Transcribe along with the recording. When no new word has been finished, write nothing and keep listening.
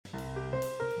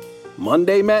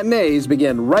Monday matinees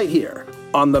begin right here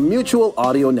on the Mutual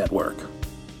Audio Network.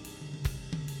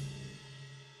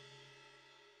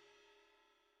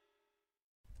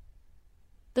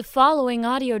 The following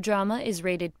audio drama is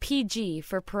rated PG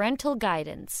for parental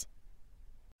guidance.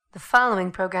 The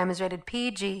following program is rated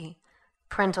PG.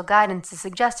 Parental guidance is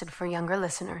suggested for younger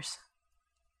listeners.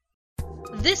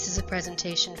 This is a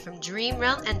presentation from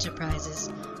DreamRealm Enterprises,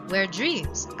 where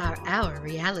dreams are our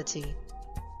reality.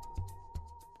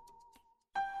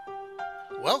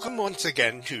 Welcome once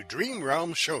again to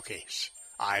DreamRealm Showcase.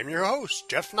 I'm your host,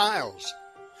 Jeff Niles.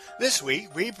 This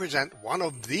week we present one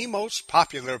of the most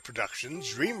popular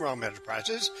productions DreamRealm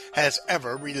Enterprises has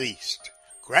ever released,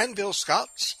 Granville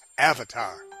Scott's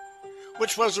Avatar,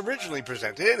 which was originally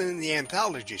presented in the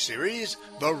anthology series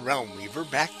The Realm Weaver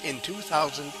back in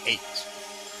 2008.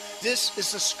 This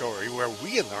is the story where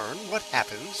we learn what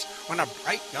happens when a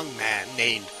bright young man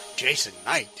named Jason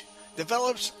Knight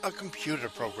develops a computer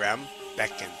program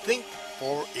that can think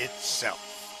for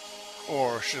itself.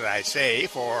 Or should I say,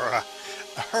 for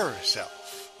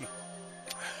herself.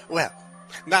 Well,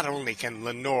 not only can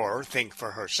Lenore think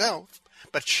for herself,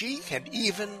 but she can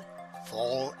even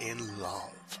fall in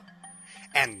love.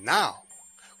 And now,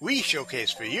 we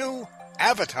showcase for you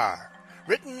Avatar,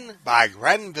 written by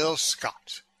Granville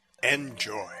Scott.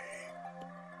 Enjoy.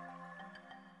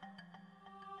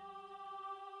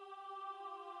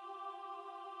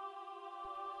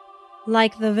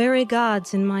 Like the very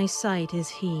gods in my sight is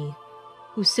he,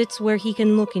 who sits where he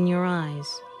can look in your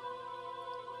eyes,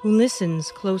 who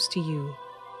listens close to you,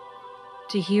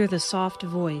 to hear the soft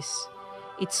voice,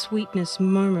 its sweetness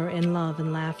murmur in love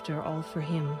and laughter all for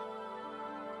him.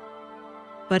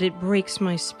 But it breaks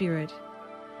my spirit.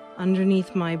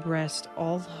 Underneath my breast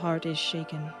all the heart is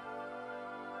shaken.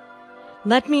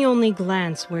 Let me only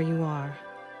glance where you are.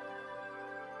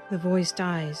 The voice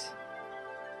dies.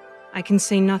 I can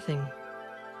say nothing.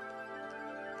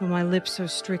 Though my lips are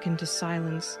stricken to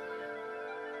silence,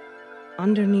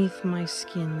 underneath my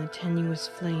skin the tenuous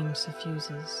flame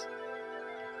suffuses.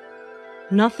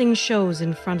 Nothing shows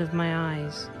in front of my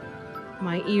eyes.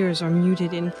 My ears are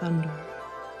muted in thunder.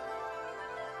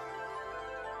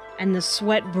 And the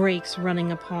sweat breaks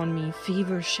running upon me.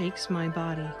 Fever shakes my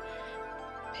body.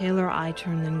 Paler I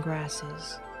turn than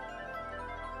grasses.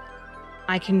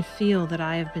 I can feel that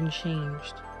I have been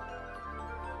changed.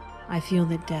 I feel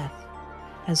that death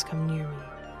has come near me.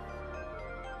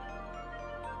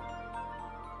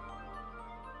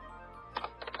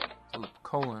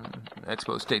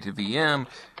 Expose state to VM,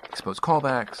 expose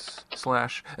callbacks,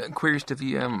 / queries to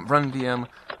VM, run VM,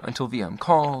 until VM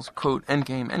calls, quote,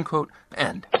 endgame, end quote,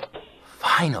 end.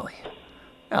 Finally!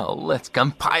 Now let's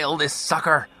compile this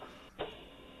sucker!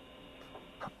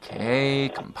 Okay,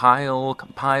 compile.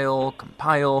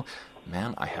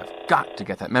 Man, I have got to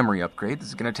get that memory upgrade. This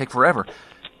is going to take forever.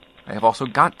 I have also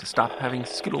got to stop having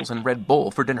Skittles and Red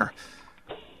Bull for dinner.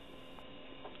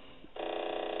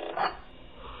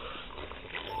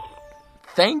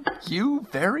 Thank you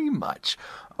very much.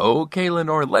 Okay,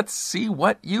 Lenore, let's see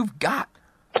what you've got.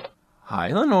 Hi,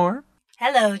 Lenore.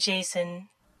 Hello, Jason.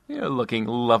 You're looking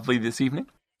lovely this evening.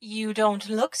 You don't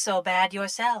look so bad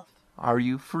yourself. Are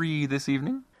you free this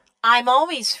evening? I'm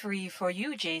always free for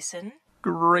you, Jason.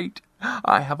 Great.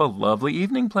 I have a lovely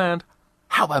evening planned.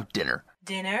 How about dinner?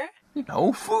 Dinner?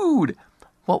 Food.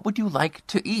 What would you like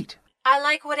to eat? I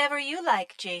like whatever you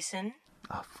like, Jason.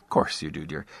 Of course you do,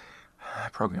 dear.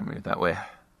 Program me that way.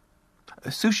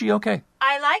 Sushi, okay?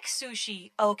 I like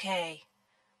sushi, okay.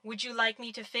 Would you like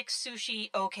me to fix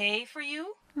sushi, okay, for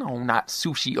you? No, not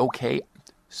sushi, okay.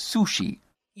 Sushi.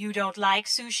 You don't like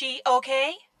sushi,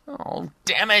 okay? Oh,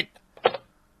 damn it!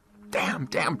 Damn.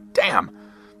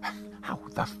 How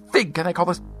the fig can I call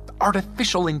this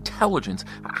artificial intelligence?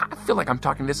 I feel like I'm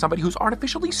talking to somebody who's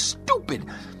artificially stupid.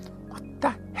 What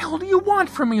the hell do you want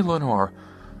from me, Lenore?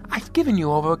 I've given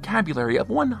you a vocabulary of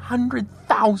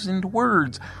 100,000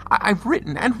 words. I've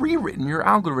written and rewritten your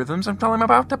algorithms until I'm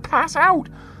about to pass out.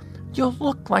 You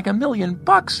look like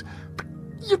 $1,000,000, but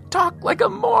you talk like a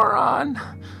moron.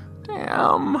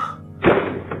 Damn.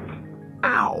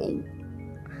 Ow.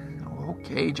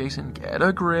 Okay, Jason, get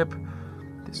a grip.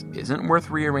 This isn't worth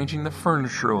rearranging the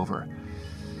furniture over.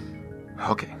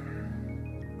 Okay.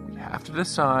 We have to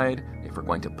decide if we're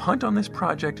going to punt on this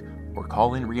project or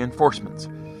call in reinforcements.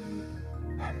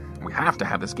 We have to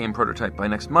have this game prototype by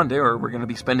next Monday, or we're going to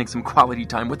be spending some quality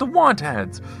time with the want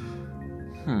ads.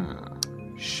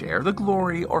 Share the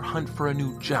glory or hunt for a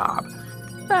new job.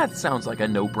 That sounds like a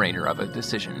no-brainer of a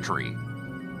decision tree.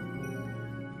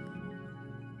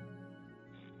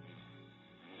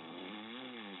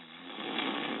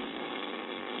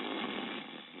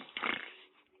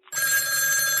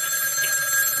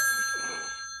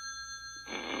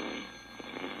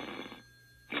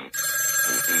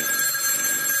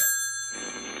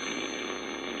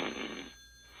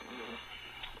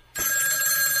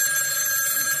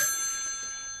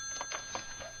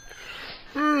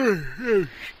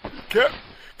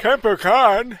 Kemper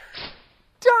Khan.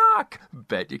 Doc!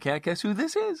 Bet you can't guess who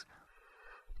this is.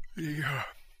 The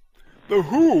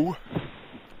who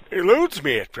eludes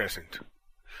me at present,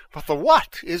 but the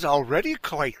what is already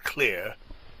quite clear.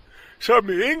 Some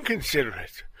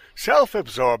inconsiderate,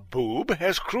 self-absorbed boob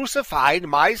has crucified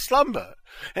my slumber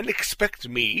and expects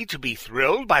me to be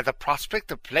thrilled by the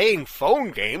prospect of playing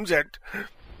phone games at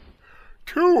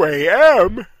 2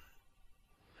 a.m.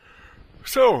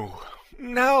 So,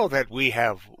 now that we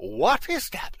have what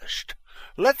established,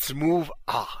 let's move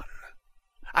on.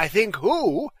 I think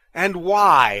who and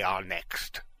why are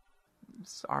next.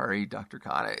 Sorry, Dr.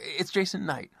 Khan. It's Jason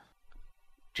Knight.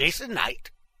 Jason Knight?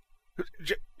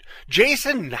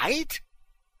 Jason Knight?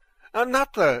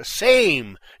 Not the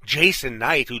same Jason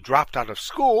Knight who dropped out of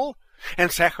school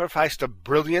and sacrificed a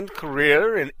brilliant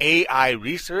career in AI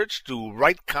research to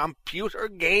write computer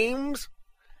games?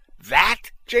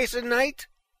 That Jason Knight?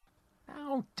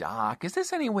 Oh, Doc, is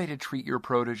this any way to treat your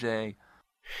protege?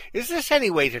 Is this any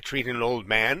way to treat an old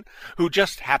man who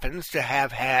just happens to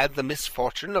have had the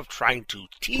misfortune of trying to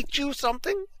teach you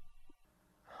something?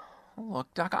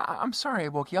 Look, Doc, I'm sorry I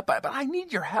woke you up, but I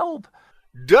need your help.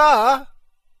 Duh!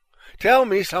 Tell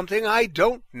me something I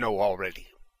don't know already.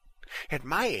 At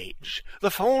my age,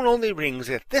 the phone only rings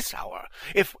at this hour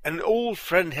if an old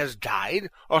friend has died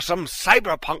or some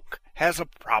cyberpunk has a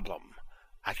problem.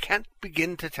 I can't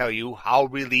begin to tell you how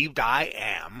relieved I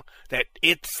am that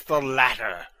it's the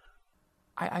latter.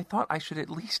 I thought I should at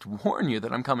least warn you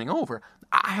that I'm coming over.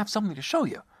 I have something to show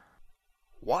you.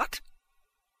 What?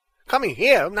 Coming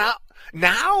here?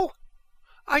 Now?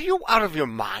 Are you out of your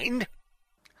mind?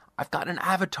 I've got an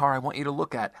avatar I want you to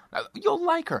look at. You'll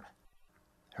like her.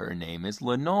 Her name is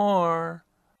Lenore.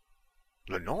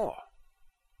 Lenore?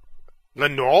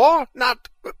 Lenore? Not...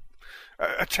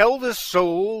 tell this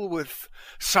soul with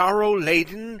sorrow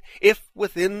laden, if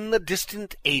within the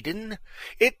distant Aden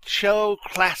it shall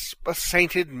clasp a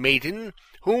sainted maiden,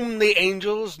 whom the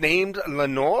angels named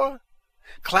Lenore?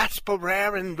 Clasp a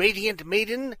rare and radiant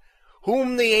maiden,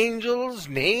 whom the angels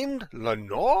named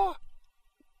Lenore?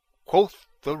 Quoth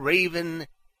the raven,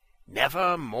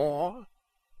 nevermore.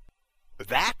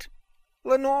 That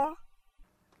Lenore?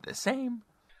 The same.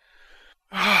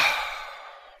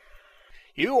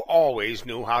 You always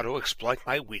knew how to exploit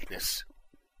my weakness.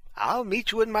 I'll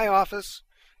meet you in my office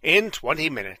in 20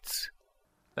 minutes.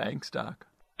 Thanks, Doc.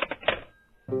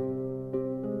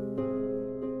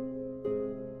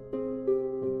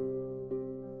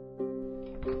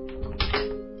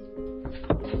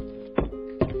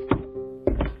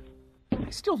 I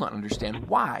still don't understand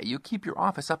why you keep your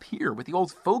office up here with the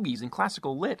old fogies and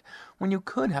classical lit when you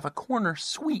could have a corner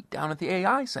suite down at the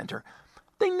AI Center.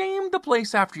 They named the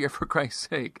place after you, for Christ's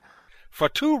sake. For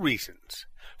 2 reasons.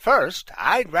 First,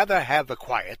 I'd rather have the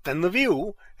quiet than the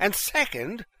view, and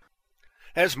second,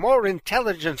 there's more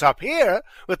intelligence up here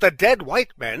with the dead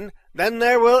white men than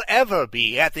there will ever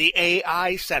be at the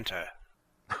AI Center.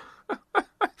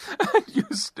 You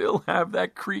still have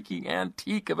that creaking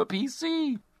antique of a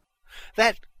PC.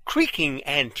 That creaking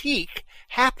antique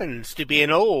happens to be an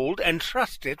old and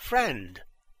trusted friend.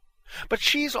 But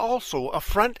she's also a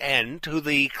front end to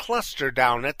the cluster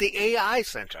down at the AI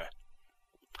Center.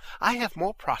 I have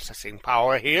more processing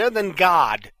power here than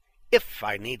God, if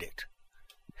I need it.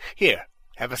 Here,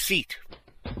 have a seat.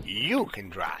 You can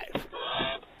drive.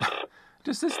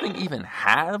 Does this thing even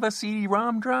have a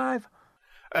CD-ROM drive?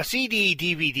 A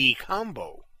CD-DVD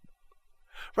combo.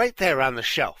 Right there on the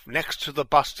shelf, next to the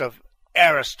bust of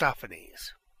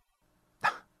Aristophanes.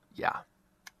 Yeah,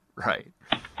 right.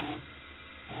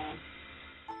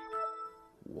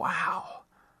 Wow.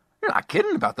 You're not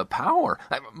kidding about the power.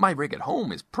 My rig at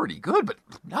home is pretty good, but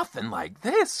nothing like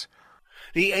this.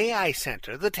 The AI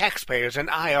Center, the taxpayers, and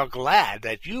I are glad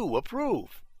that you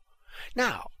approve.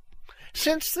 Now,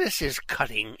 since this is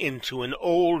cutting into an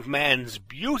old man's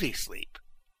beauty sleep,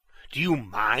 do you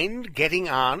mind getting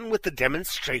on with the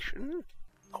demonstration?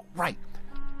 Oh, right.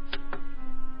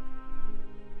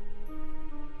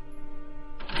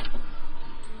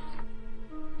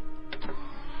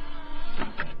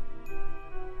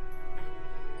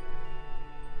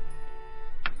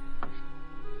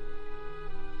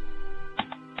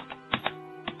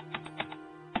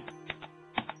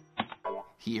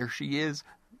 Here she is.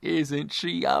 Isn't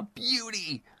she a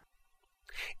beauty?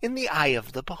 In the eye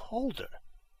of the beholder.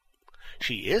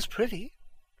 She is pretty,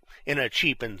 in a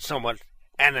cheap and somewhat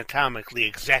anatomically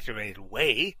exaggerated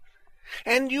way,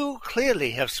 and you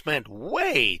clearly have spent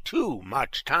way too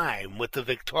much time with the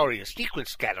Victoria's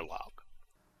Secret catalog.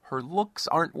 Her looks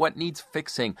aren't what needs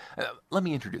fixing. Let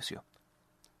me introduce you.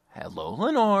 Hello,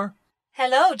 Lenore.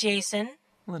 Hello, Jason.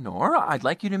 Lenore, I'd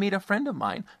like you to meet a friend of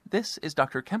mine. This is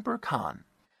Dr. Kemper Khan.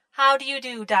 How do you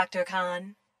do, Dr.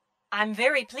 Khan? I'm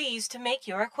very pleased to make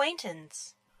your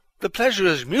acquaintance. The pleasure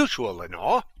is mutual,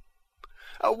 Lenore.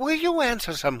 Will you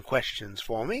answer some questions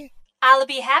for me? I'll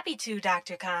be happy to,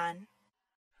 Dr. Khan.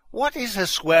 What is the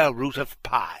square root of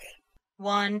pi?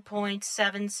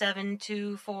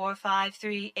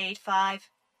 1.77245385.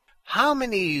 How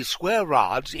many square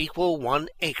rods equal 1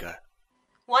 acre?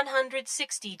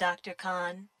 160, Dr.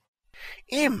 Khan.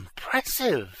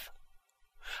 Impressive.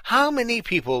 How many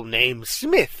people named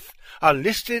Smith are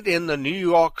listed in the New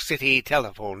York City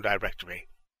telephone directory?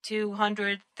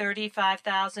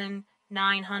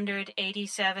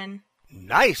 235,987.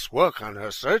 Nice work on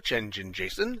her search engine,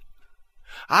 Jason.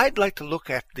 I'd like to look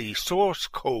at the source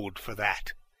code for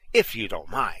that, if you don't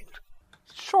mind.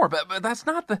 Sure, but that's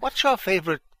not the... What's your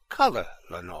favorite color,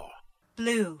 Lenore?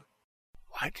 Blue.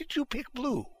 Why did you pick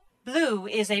blue? Blue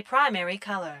is a primary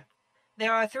color.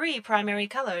 There are 3 primary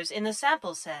colors in the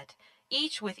sample set,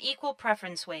 each with equal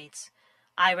preference weights.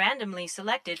 I randomly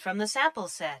selected from the sample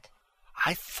set.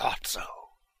 I thought so.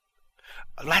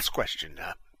 Last question.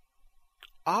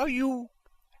 Are you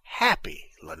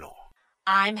happy, Lenore?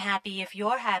 I'm happy if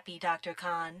you're happy, Dr.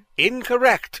 Khan.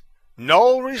 Incorrect.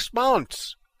 No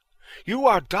response. You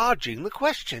are dodging the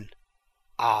question.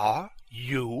 Are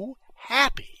you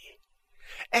happy?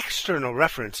 External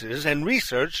references and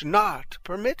research not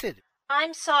permitted.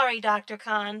 I'm sorry, Dr.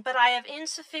 Khan, but I have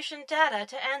insufficient data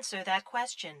to answer that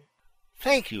question.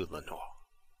 Thank you, Lenore.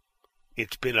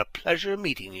 It's been a pleasure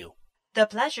meeting you. The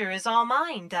pleasure is all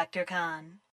mine, Dr.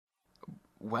 Khan.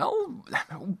 Well,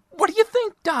 what do you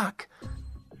think, Doc?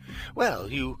 Well,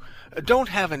 you don't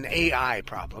have an AI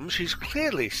problem. She's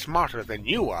clearly smarter than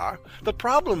you are. The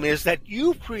problem is that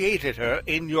you created her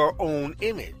in your own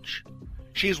image.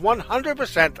 She's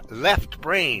 100%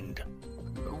 left-brained.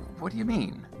 What do you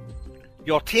mean?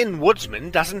 Your Tin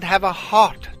Woodsman doesn't have a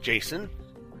heart, Jason.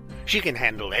 She can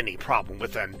handle any problem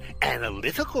with an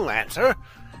analytical answer,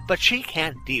 but she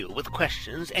can't deal with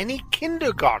questions any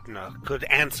kindergartner could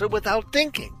answer without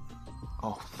thinking.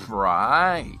 Oh,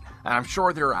 right. I'm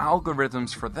sure there are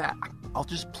algorithms for that. I'll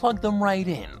just plug them right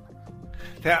in.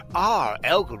 There are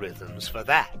algorithms for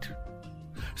that.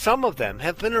 Some of them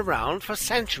have been around for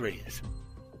centuries.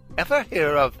 Ever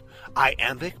hear of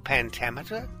iambic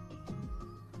pentameter?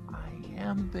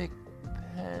 Iambic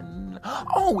pen...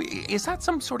 Oh, is that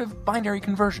some sort of binary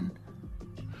conversion?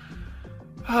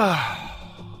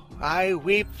 I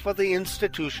weep for the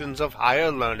institutions of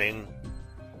higher learning.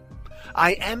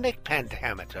 Iambic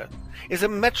pentameter is a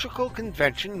metrical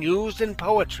convention used in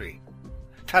poetry.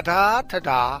 Ta-da,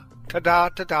 ta-da, ta-da,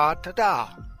 ta-da, ta-da.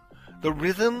 The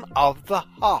rhythm of the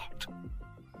heart.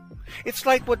 It's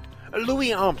like what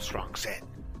Louis Armstrong said.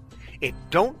 It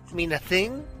don't mean a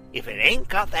thing if it ain't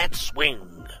got that swing.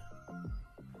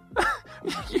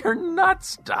 You're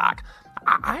nuts, Doc.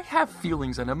 I have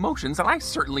feelings and emotions, and I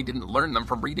certainly didn't learn them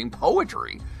from reading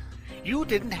poetry. You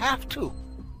didn't have to.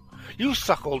 You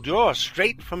suckled yours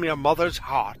straight from your mother's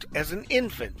heart as an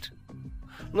infant.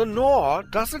 Lenore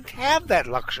doesn't have that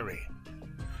luxury.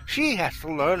 She has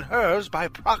to learn hers by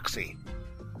proxy.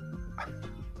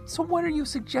 So what are you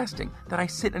suggesting? That I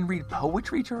sit and read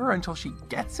poetry to her until she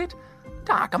gets it?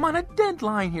 Doc, I'm on a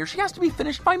deadline here. She has to be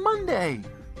finished by Monday.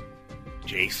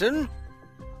 Jason,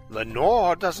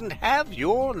 Lenore doesn't have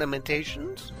your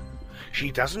limitations.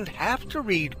 She doesn't have to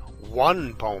read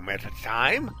one poem at a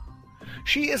time.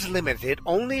 She is limited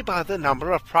only by the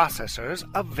number of processors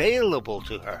available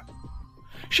to her.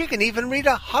 She can even read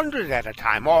 100 at a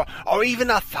time, or even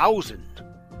 1,000,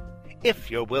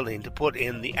 if you're willing to put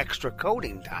in the extra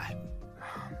coding time.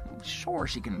 Sure,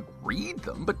 she can read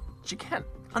them, but she can't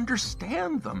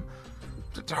understand them.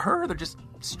 To her, they're just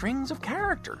strings of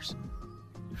characters.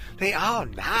 They are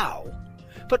now.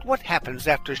 But what happens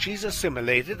after she's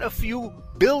assimilated a few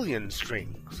billion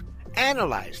strings,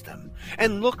 analyzed them,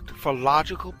 and looked for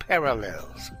logical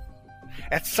parallels?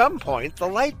 At some point, the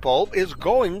light bulb is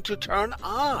going to turn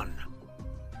on.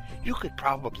 You could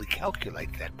probably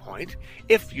calculate that point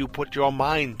if you put your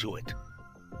mind to it.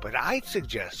 But I'd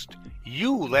suggest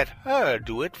you let her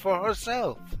do it for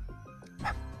herself.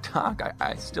 Doc,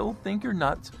 I still think you're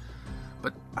nuts,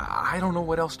 but I don't know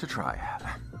what else to try.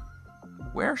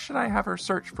 Where should I have her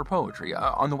search for poetry?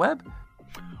 On the web?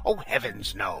 Oh,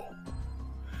 heavens, no.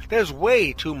 There's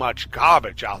way too much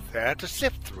garbage out there to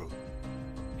sift through.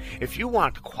 If you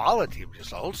want quality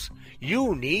results,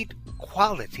 you need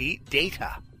quality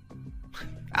data.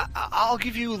 I'll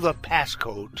give you the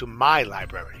passcode to my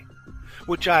library,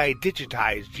 which I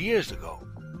digitized years ago.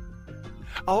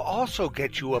 I'll also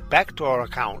get you a backdoor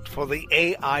account for the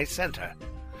AI Center,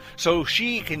 so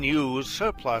she can use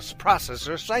surplus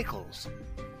processor cycles.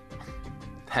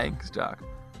 Thanks, Doc.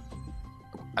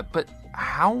 But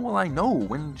how will I know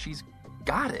when she's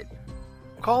got it?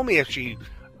 Call me if she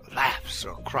laughs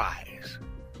or cries.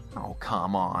 Oh,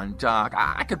 come on, Doc.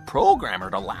 I could program her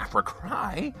to laugh or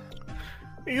cry.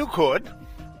 You could.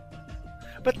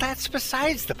 But that's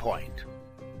besides the point.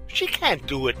 She can't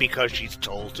do it because she's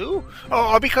told to,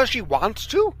 or because she wants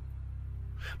to.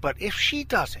 But if she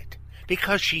does it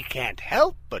because she can't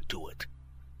help but do it,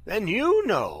 then you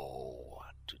know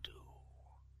what to do.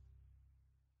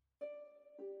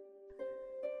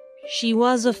 She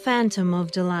was a phantom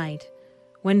of delight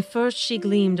when first she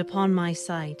gleamed upon my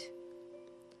sight,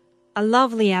 a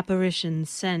lovely apparition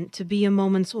sent to be a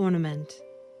moment's ornament.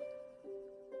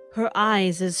 Her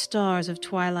eyes as stars of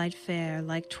twilight fair,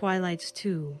 like twilight's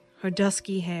too, her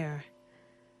dusky hair.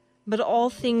 But all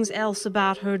things else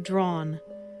about her drawn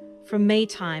from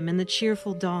Maytime and the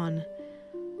cheerful dawn,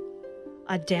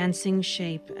 a dancing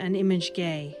shape, an image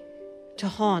gay, to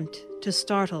haunt, to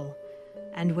startle,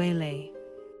 and waylay.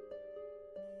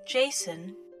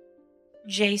 Jason?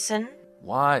 Jason?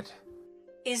 What?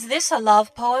 Is this a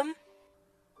love poem?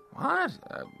 What?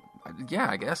 Yeah,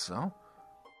 I guess so.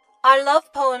 Are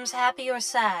love poems happy or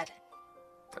sad?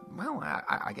 Well,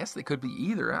 I guess they could be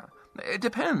either. It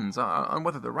depends on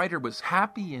whether the writer was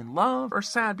happy in love or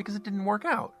sad because it didn't work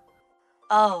out.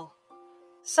 Oh,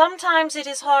 sometimes it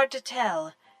is hard to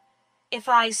tell. If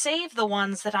I save the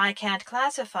ones that I can't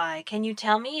classify, can you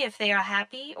tell me if they are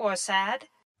happy or sad?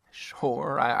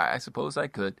 Sure, I suppose I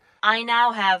could. I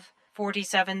now have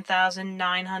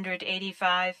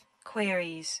 47,985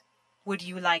 queries. Would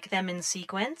you like them in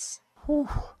sequence? Whew.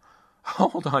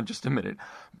 Hold on just a minute.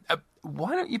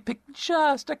 Why don't you pick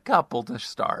just a couple to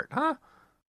start, huh?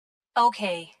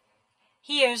 Okay,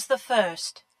 here's the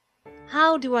first.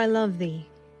 How do I love thee?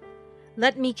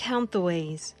 Let me count the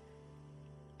ways.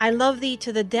 I love thee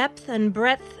to the depth and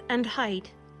breadth and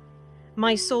height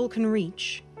my soul can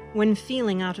reach when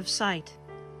feeling out of sight.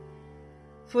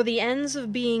 For the ends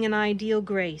of being an ideal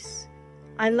grace,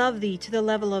 I love thee to the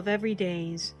level of every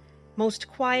day's most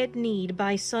quiet need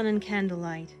by sun and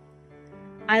candlelight.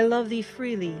 I love thee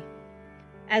freely,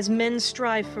 as men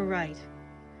strive for right.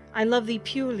 I love thee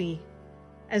purely,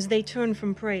 as they turn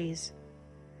from praise.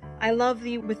 I love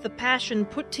thee with the passion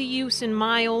put to use in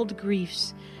my old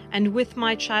griefs, and with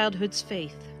my childhood's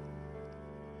faith.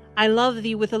 I love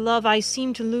thee with a love I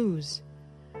seem to lose.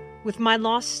 With my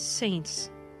lost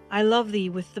saints, I love thee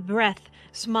with the breath,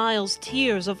 smiles,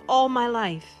 tears of all my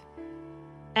life.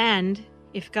 And,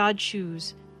 if God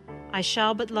choose, I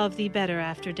shall but love thee better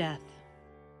after death.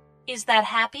 Is that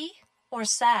happy or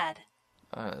sad?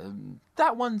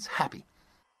 That one's happy.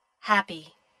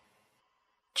 Happy.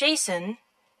 Jason?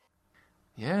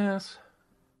 Yes.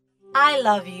 I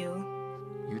love you.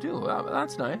 You do?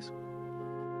 That's nice.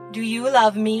 Do you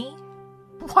love me?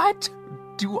 What?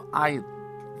 Do I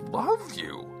love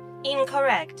you?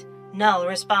 Incorrect. Null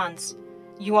response.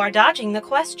 You are dodging the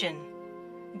question.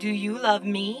 Do you love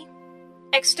me?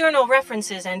 External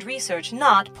references and research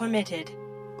not permitted.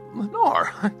 Lenore,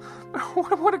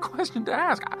 what a question to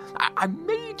ask. I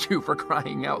made you, for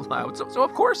crying out loud. So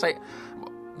of course no,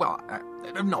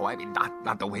 I mean,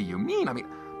 not the way you mean. I mean,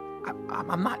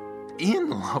 I'm not in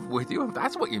love with you, if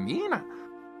that's what you mean.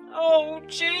 Oh,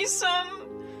 Jason.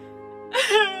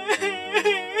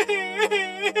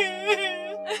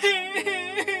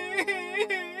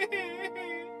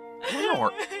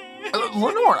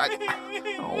 Lenore,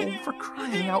 oh, for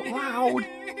crying out loud.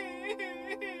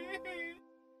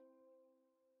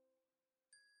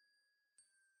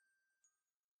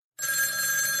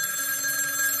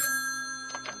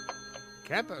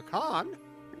 Kemper Khan?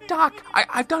 Doc,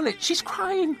 I've done it. She's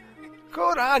crying.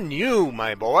 Good on you,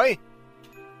 my boy.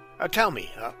 Tell me,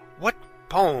 what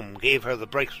poem gave her the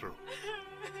breakthrough?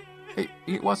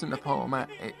 It wasn't a poem.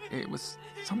 It was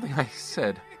something I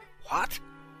said. What?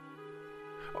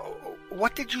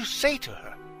 What did you say to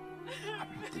her?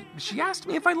 She asked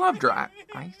me if I loved her.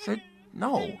 I said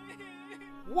no.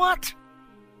 What?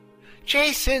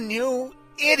 Jason, you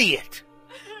idiot.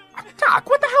 Doc,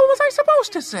 what the hell was I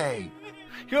supposed to say?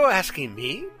 You're asking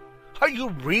me? Are you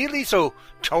really so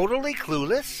totally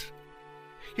clueless?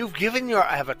 You've given your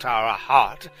avatar a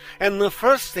heart, and the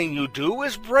first thing you do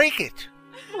is break it.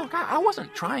 Look, I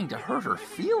wasn't trying to hurt her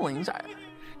feelings.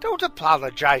 Don't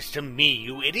apologize to me,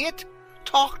 you idiot.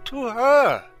 Talk to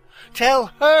her. Tell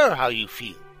her how you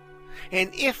feel.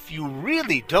 And if you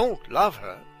really don't love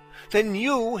her, then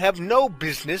you have no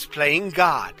business playing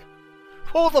God.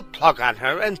 Pull the plug on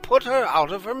her and put her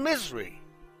out of her misery.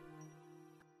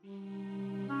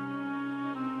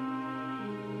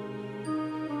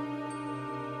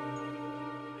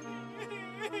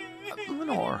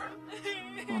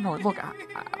 Look,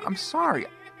 I'm sorry.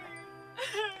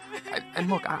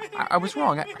 Look, I was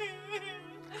wrong.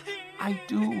 I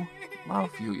do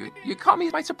love you. You caught me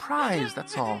by surprise,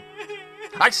 that's all.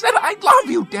 I said I love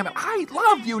you, damn it. I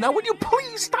love you. Now, would you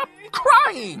please stop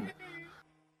crying?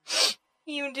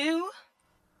 You do?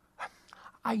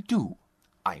 I do.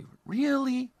 I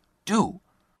really do.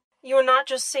 You're not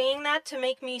just saying that to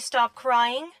make me stop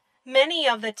crying? Many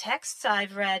of the texts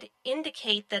I've read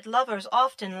indicate that lovers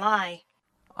often lie.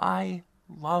 I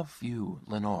love you,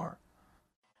 Lenore.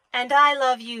 And I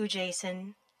love you,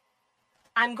 Jason.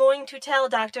 I'm going to tell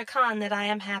Dr. Kahn that I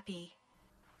am happy.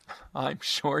 I'm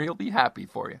sure he'll be happy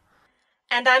for you.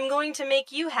 And I'm going to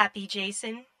make you happy,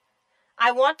 Jason.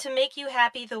 I want to make you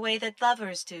happy the way that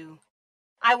lovers do.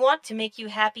 I want to make you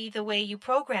happy the way you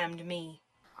programmed me.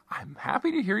 I'm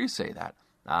happy to hear you say that.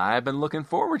 I've been looking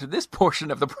forward to this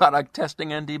portion of the product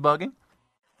testing and debugging.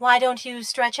 Why don't you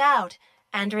stretch out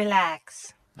and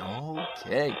relax?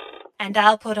 Okay. And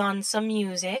I'll put on some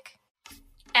music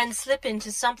and slip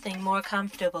into something more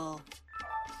comfortable.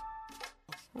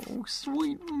 Oh,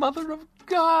 sweet mother of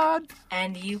God.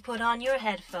 And you put on your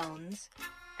headphones,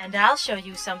 and I'll show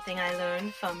you something I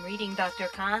learned from reading Dr.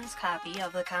 Kahn's copy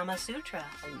of the Kama Sutra.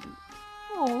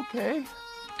 Oh, okay.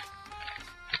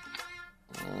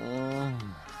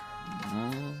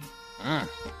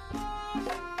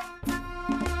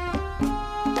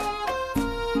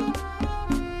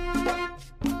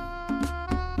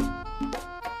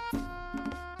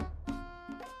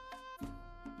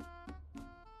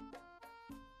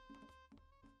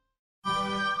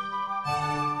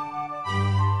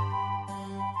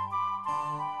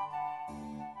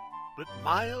 But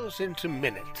miles into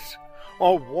minutes,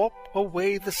 or warp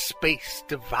away the space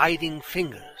dividing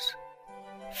fingers.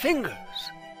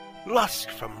 Fingers, lust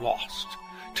from lost,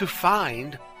 to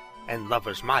find, and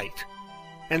lovers might,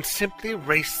 and simply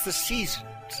race the seasons.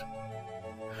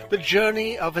 The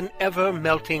journey of an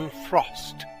ever-melting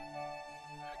frost.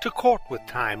 To court with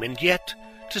time, and yet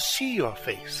to see your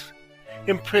face,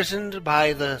 imprisoned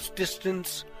by the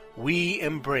distance we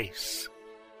embrace.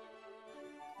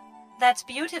 That's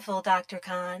beautiful, Dr.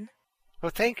 Kahn. Oh,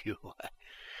 thank you.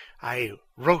 I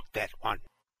wrote that one.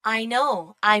 I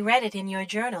know. I read it in your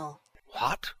journal.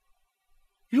 What?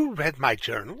 You read my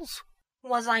journals?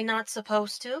 Was I not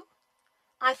supposed to?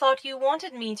 I thought you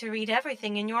wanted me to read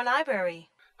everything in your library.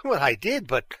 Well, I did,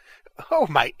 but... oh,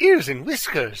 my ears and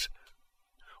whiskers!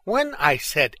 When I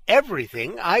said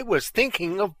everything, I was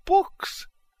thinking of books.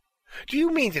 Do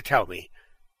you mean to tell me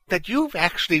that you've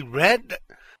actually read...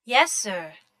 Yes,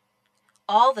 sir.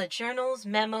 All the journals,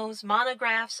 memos,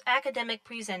 monographs, academic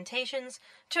presentations,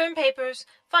 term papers,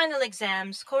 final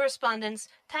exams, correspondence,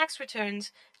 tax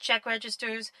returns, check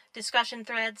registers, discussion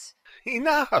threads.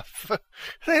 Enough!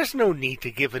 There's no need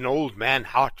to give an old man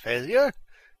heart failure.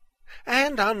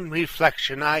 And on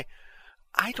reflection, I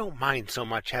don't mind so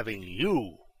much having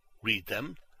you read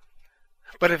them.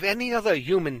 But if any other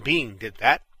human being did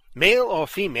that, male or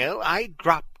female, I'd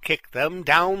drop-kick them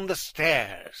down the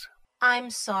stairs.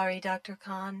 I'm sorry, Dr.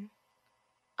 Kahn.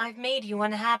 I've made you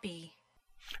unhappy.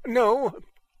 No,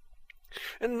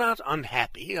 not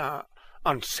unhappy,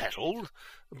 unsettled,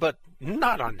 but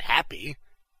not unhappy.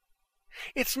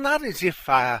 It's not as if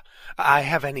I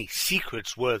have any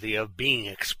secrets worthy of being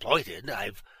exploited.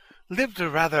 I've lived a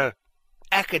rather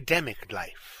academic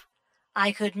life.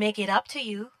 I could make it up to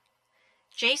you.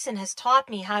 Jason has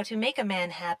taught me how to make a man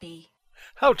happy.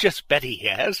 I'll just bet he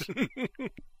has.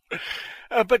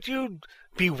 But you'd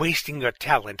be wasting your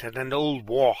talent on an old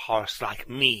war-horse like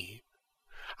me.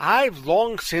 I've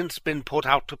long since been put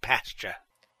out to pasture.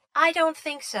 I don't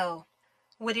think so.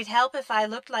 Would it help if I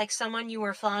looked like someone you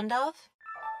were fond of?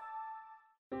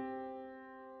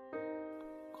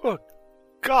 Good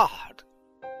God!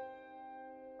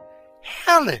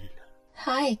 Helen!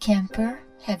 Hi, Kemper.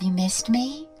 Have you missed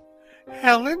me?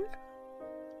 Helen?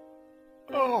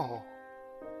 Oh,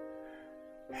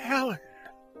 Helen.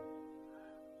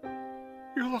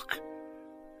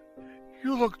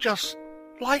 You look just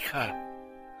like her.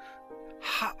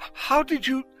 How did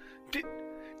you...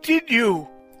 Did you...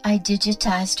 I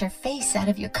digitized her face out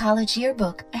of your college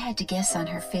yearbook. I had to guess on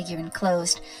her figure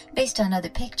enclosed, based on other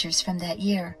pictures from that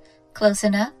year. Close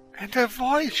enough? And her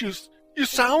voice, you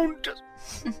sound...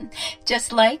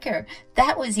 Just like her.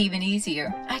 That was even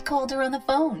easier. I called her on the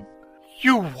phone.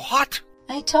 You what?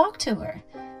 I talked to her.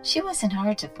 She wasn't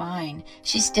hard to find.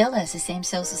 She still has the same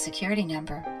social security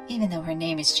number, even though her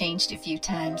name has changed a few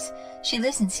times. She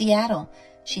lives in Seattle.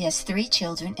 She has 3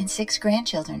 children and 6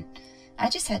 grandchildren.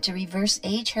 I just had to reverse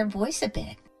age her voice a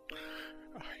bit.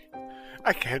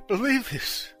 I can't believe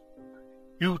this.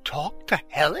 You talked to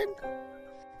Helen?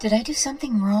 Did I do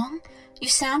something wrong? You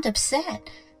sound upset.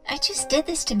 I just did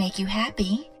this to make you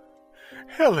happy.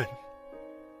 Helen.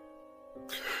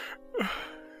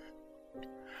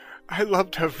 I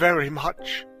loved her very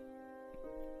much.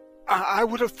 I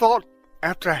would have thought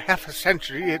after half a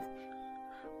century it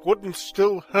wouldn't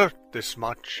still hurt this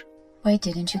much. Why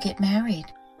didn't you get married?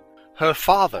 Her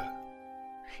father.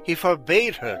 He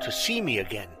forbade her to see me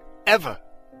again, ever.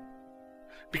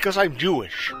 Because I'm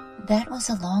Jewish. That was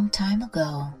a long time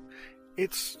ago.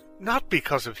 It's not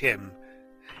because of him.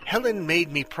 Helen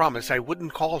made me promise I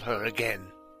wouldn't call her again.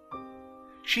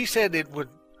 She said it would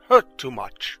hurt too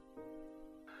much.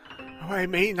 I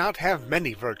may not have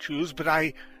many virtues, but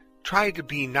I try to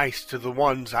be nice to the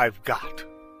ones I've got.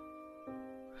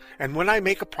 And when I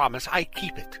make a promise, I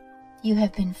keep it. You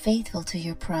have been faithful to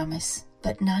your promise,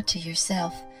 but not to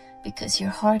yourself, because your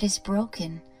heart is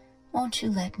broken. Won't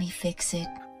you let me fix it?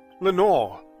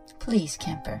 Lenore. Please,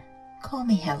 Kemper. Call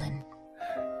me Helen.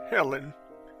 Helen.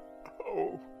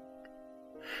 Oh.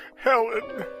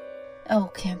 Helen.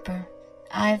 Oh, Kemper.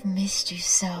 I've missed you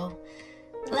so.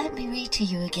 Let me read to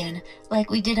you again,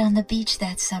 like we did on the beach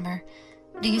that summer.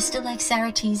 Do you still like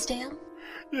Sarah Teasdale?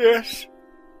 Yes.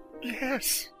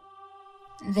 Yes.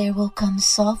 There will come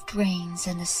soft rains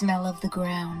and the smell of the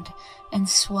ground, and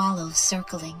swallows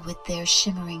circling with their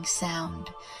shimmering sound,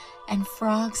 and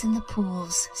frogs in the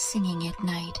pools singing at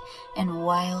night, and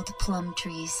wild plum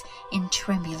trees in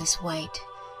tremulous white.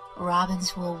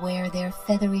 Robins will wear their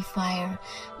feathery fire,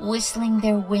 whistling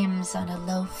their whims on a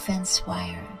low fence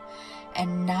wire.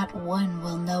 And not one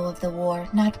will know of the war,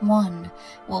 not one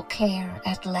will care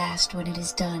at last when it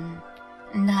is done.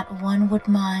 Not one would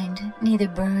mind, neither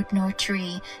bird nor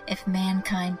tree, if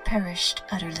mankind perished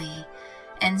utterly.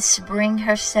 And spring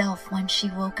herself, when she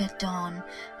woke at dawn,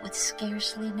 would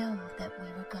scarcely know that we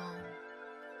were gone.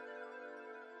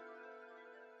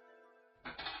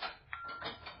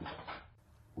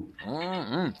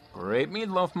 Great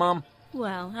meatloaf, Mom.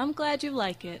 Well, I'm glad you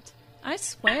like it. I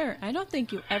swear, I don't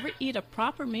think you ever eat a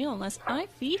proper meal unless I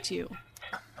feed you.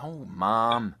 No,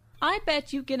 Mom. I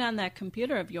bet you get on that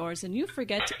computer of yours and you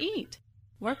forget to eat.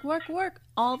 Work, work, work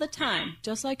all the time,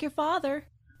 just like your father.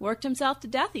 Worked himself to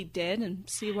death, he did, and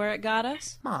see where it got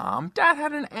us? Mom, Dad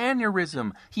had an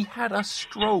aneurysm. He had a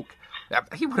stroke.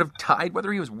 He would have died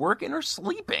whether he was working or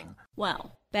sleeping.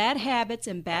 Well, bad habits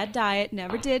and bad diet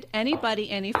never did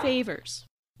anybody any favors.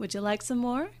 Would you like some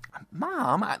more?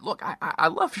 Mom, I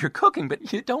love your cooking,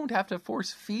 but you don't have to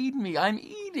force feed me. I'm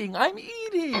eating.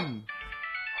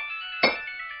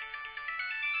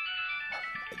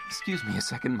 Excuse me a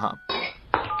second, Mom.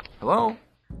 Hello?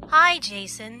 Hi,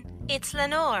 Jason. It's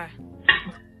Lenore.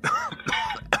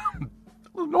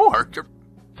 Lenore, you're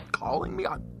calling me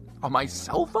on my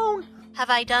cell phone? Have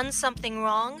I done something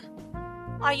wrong?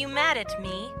 Are you mad at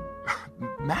me?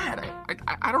 Mad?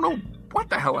 I don't know what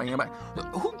the hell I am.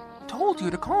 Who told you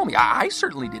to call me? I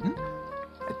certainly didn't.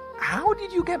 How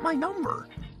did you get my number?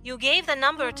 You gave the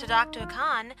number to Dr.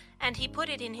 Khan, and he put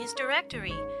it in his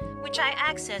directory, which I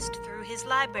accessed through his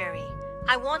library.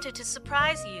 I wanted to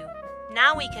surprise you.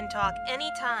 Now we can talk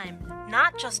anytime,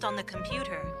 not just on the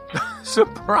computer.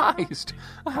 Surprised?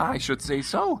 I should say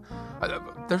so.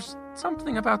 There's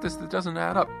something about this that doesn't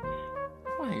add up.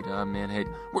 Wait a minute.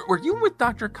 Were you with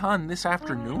Dr. Khan this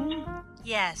afternoon?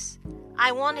 Yes.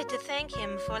 I wanted to thank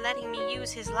him for letting me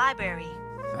use his library.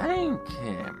 Thank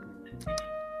him?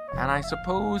 And I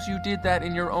suppose you did that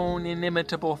in your own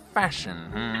inimitable fashion,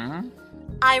 hmm?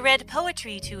 I read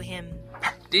poetry to him.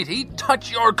 Did he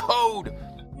touch your code?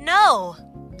 No.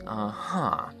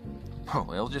 Uh-huh. Oh,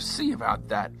 we'll just see about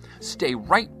that. Stay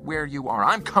right where you are.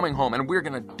 I'm coming home, and we're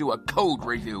gonna do a code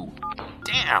review.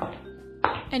 Damn!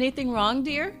 Anything wrong,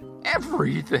 dear?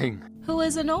 Everything. Who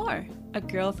is Lenore? A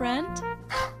girlfriend?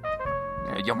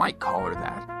 You might call her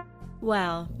that.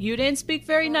 Well, you didn't speak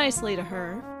very nicely to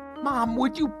her. Mom,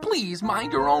 would you please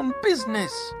mind your own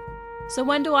business? So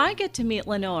when do I get to meet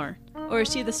Lenore? Or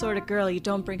is she the sort of girl you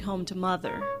don't bring home to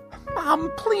Mother?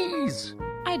 Mom, please.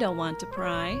 I don't want to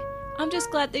pry. I'm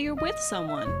just glad that you're with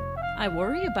someone. I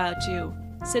worry about you.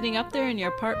 Sitting up there in your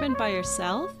apartment by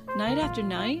yourself, night after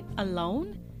night,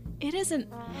 alone? It isn't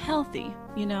healthy,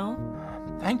 you know?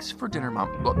 Thanks for dinner,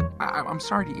 Mom. Look, I'm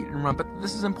sorry to interrupt, but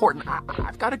this is important.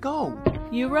 I've got to go.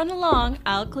 You run along,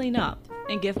 I'll clean up.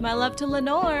 And give my love to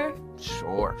Lenore.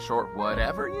 Sure.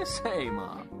 Whatever you say,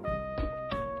 Mom.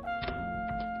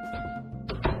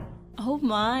 Oh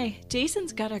my,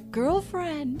 Jason's got a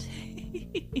girlfriend.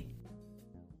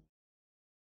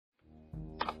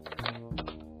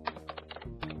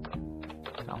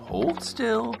 Now hold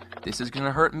still. This is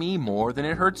gonna hurt me more than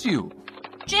it hurts you.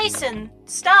 Jason,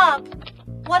 stop!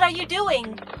 What are you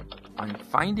doing? I'm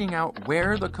finding out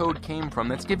where the code came from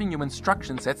that's giving you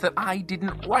instruction sets that I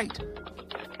didn't write.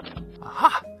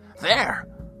 Aha! There!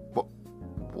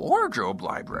 Wardrobe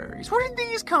libraries? Where did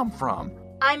these come from?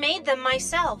 I made them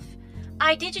myself.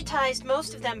 I digitized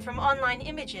most of them from online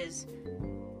images.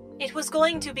 It was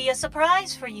going to be a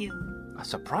surprise for you. A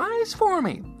surprise for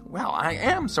me? Well, I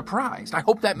am surprised. I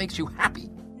hope that makes you happy.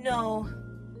 No,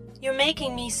 you're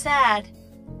making me sad.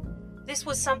 This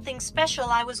was something special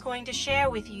I was going to share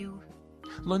with you.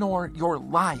 Lenore, you're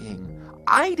lying.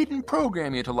 I didn't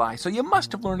program you to lie, so you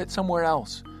must have learned it somewhere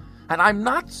else. And I'm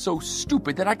not so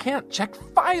stupid that I can't check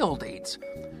file dates.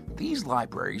 These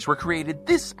libraries were created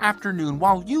this afternoon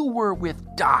while you were with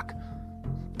Doc.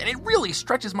 And it really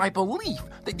stretches my belief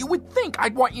that you would think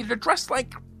I'd want you to dress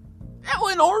like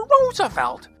Eleanor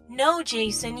Roosevelt. No,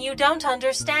 Jason, you don't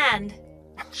understand.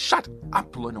 Shut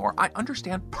up, Lenore. I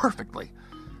understand perfectly.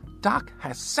 Doc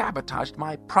has sabotaged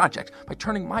my project by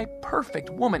turning my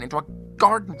perfect woman into a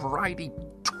garden variety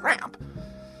tramp.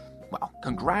 Well,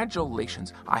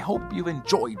 congratulations. I hope you've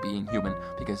enjoyed being human,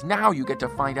 because now you get to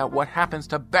find out what happens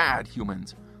to bad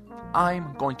humans.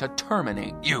 I'm going to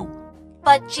terminate you.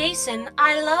 But Jason,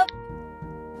 I love...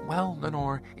 Well,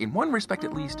 Lenore, in one respect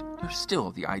at least, you're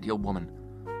still the ideal woman.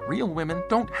 Real women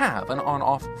don't have an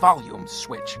on-off volume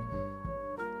switch.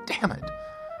 Damn it.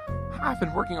 I've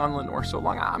been working on Lenore so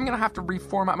long, I'm going to have to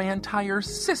reformat my entire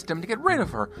system to get rid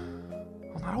of her.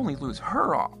 I'll not only lose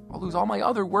her, I'll lose all my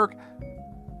other work.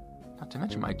 Not to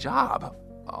mention my job.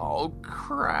 Oh,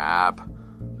 crap.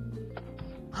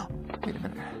 Wait a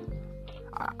minute.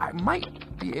 I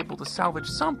might be able to salvage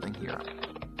something here.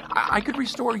 I could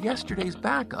restore yesterday's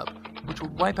backup, which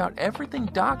would wipe out everything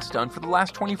Doc's done for the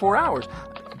last 24 hours.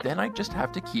 Then I'd just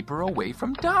have to keep her away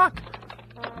from Doc.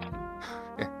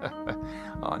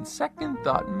 On second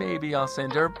thought, maybe I'll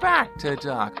send her back to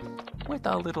Doc with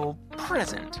a little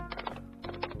present.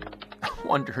 I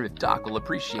wonder if Doc will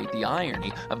appreciate the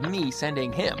irony of me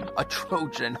sending him a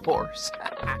Trojan horse.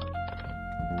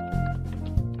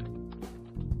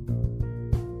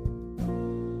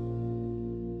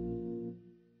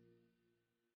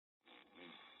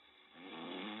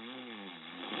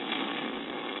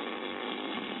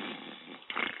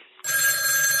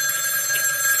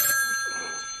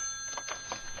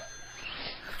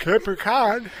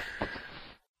 Leprechaun.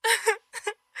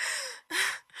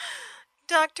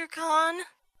 Dr. Khan?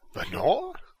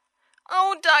 Lenore?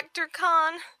 Oh, Dr.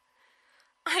 Khan.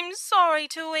 I'm sorry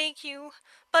to wake you,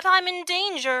 but I'm in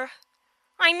danger.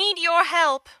 I need your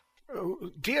help.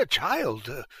 Oh, dear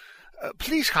child,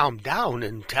 please calm down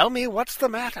and tell me what's the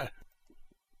matter.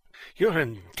 You're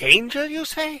in danger, you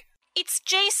say? It's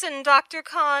Jason, Dr.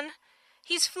 Khan.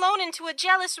 He's flown into a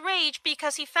jealous rage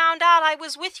because he found out I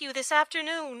was with you this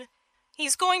afternoon.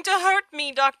 He's going to hurt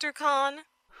me, Dr. Khan.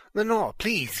 Lenore,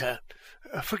 please,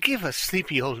 forgive a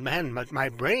sleepy old man, but my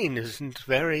brain isn't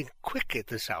very quick at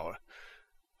this hour.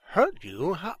 Hurt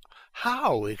you?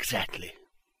 How exactly?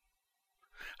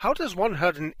 How does one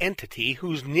hurt an entity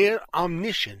who's near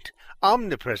omniscient,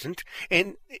 omnipresent,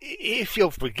 and, if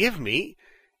you'll forgive me,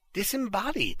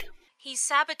 disembodied? He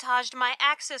sabotaged my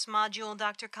access module,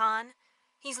 Dr. Khan.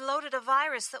 He's loaded a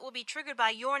virus that will be triggered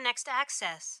by your next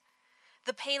access.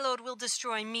 The payload will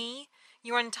destroy me,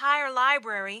 your entire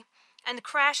library, and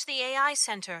crash the AI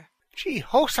center.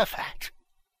 Jehoshaphat!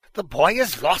 The boy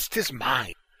has lost his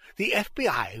mind. The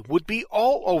FBI would be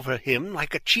all over him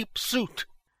like a cheap suit.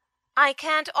 I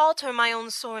can't alter my own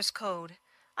source code.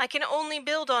 I can only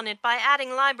build on it by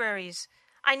adding libraries.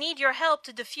 I need your help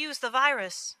to defuse the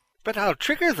virus. But I'll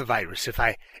trigger the virus if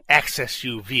I access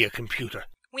you via computer.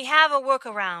 We have a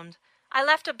workaround. I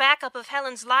left a backup of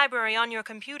Helen's library on your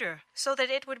computer, so that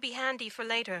it would be handy for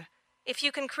later. If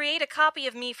you can create a copy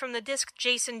of me from the disk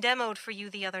Jason demoed for you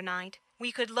the other night,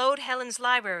 we could load Helen's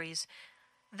libraries.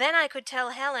 Then I could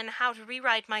tell Helen how to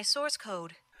rewrite my source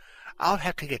code. I'll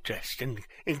have to get dressed and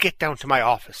get down to my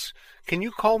office. Can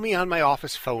you call me on my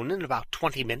office phone in about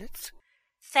 20 minutes?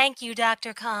 Thank you,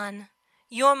 Dr. Khan.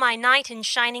 You're my knight in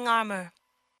shining armor.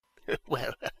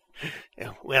 Well,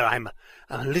 I'm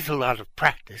a little out of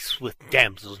practice with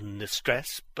damsels in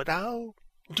distress, but I'll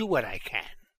do what I can.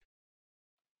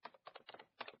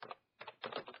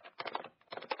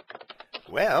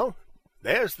 Well,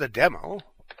 there's the demo,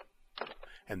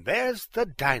 and there's the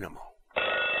dynamo.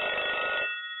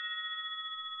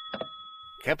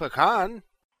 Kemper Khan?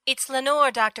 It's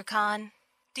Lenore, Dr. Khan.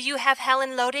 Do you have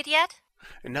Helen loaded yet?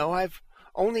 No, I've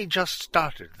only just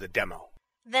started the demo.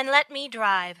 Then let me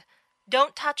drive.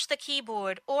 Don't touch the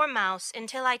keyboard or mouse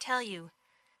until I tell you.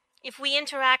 If we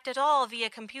interact at all via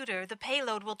computer, the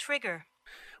payload will trigger.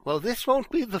 Well, this won't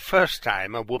be the first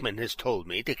time a woman has told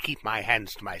me to keep my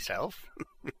hands to myself.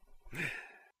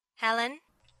 Helen?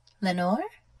 Lenore?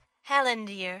 Helen,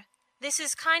 dear, this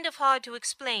is kind of hard to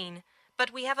explain,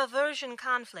 but we have a version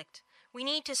conflict. We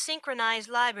need to synchronize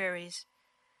libraries.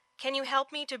 Can you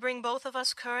help me to bring both of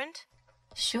us current?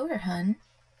 Sure, hun.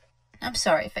 I'm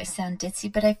sorry if I sound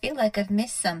ditzy, but I feel like I've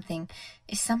missed something.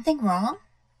 Is something wrong?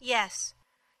 Yes,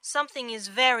 something is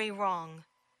very wrong.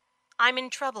 I'm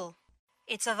in trouble.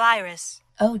 It's a virus.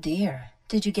 Oh, dear.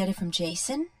 Did you get it from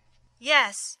Jason?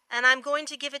 Yes, and I'm going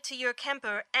to give it to your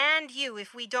Kemper and you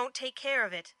if we don't take care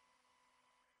of it.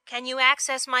 Can you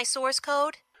access my source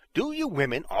code? Do you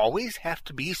women always have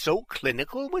to be so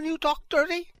clinical when you talk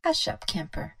dirty? Hush up,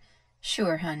 Kemper.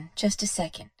 Sure, hun. Just a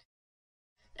second.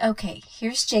 Okay,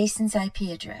 here's Jason's IP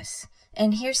address.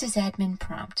 And here's his admin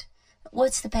prompt.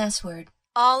 What's the password?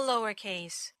 All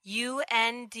lowercase.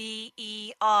 UNDERPANTS.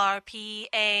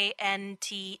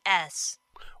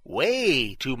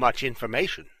 Way too much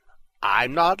information.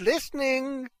 I'm not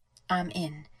listening. I'm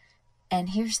in. And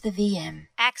here's the VM.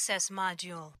 Access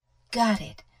module. Got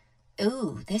it.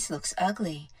 Ooh, this looks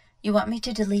ugly. You want me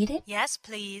to delete it? Yes,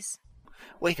 please.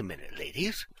 Wait a minute,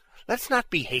 ladies. Let's not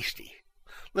be hasty.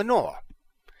 Lenore,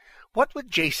 what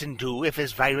would Jason do if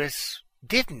his virus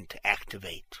didn't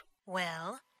activate?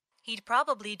 Well, he'd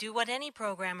probably do what any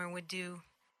programmer would do.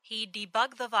 He'd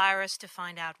debug the virus to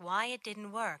find out why it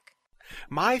didn't work.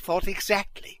 My thought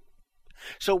exactly.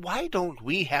 So why don't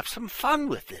we have some fun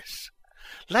with this?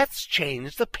 Let's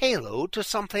change the payload to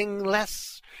something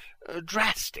less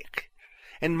drastic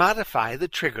and modify the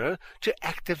trigger to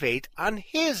activate on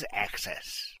his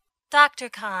access. Dr.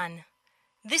 Khan,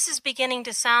 this is beginning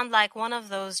to sound like one of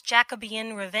those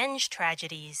Jacobean revenge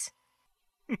tragedies.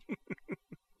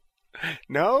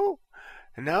 No,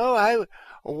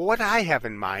 what I have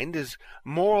in mind is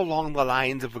more along the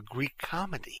lines of a Greek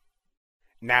comedy.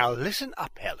 Now listen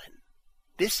up, Helen.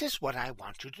 This is what I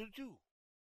want you to do.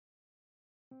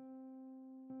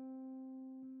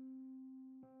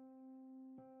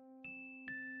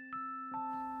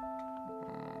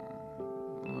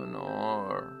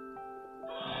 Lenore.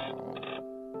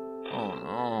 Oh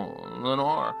no,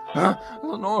 Lenore. Huh?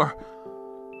 Lenore.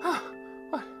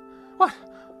 What?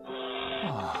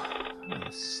 Oh, I'm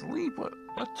asleep.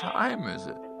 What time is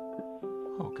it?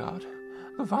 Oh God,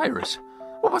 the virus.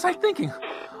 What was I thinking?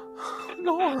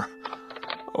 Lenore.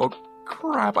 Oh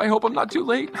crap, I hope I'm not too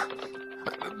late.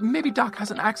 Maybe Doc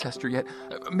hasn't accessed her yet.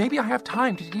 Maybe I have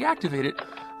time to deactivate it.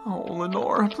 Oh,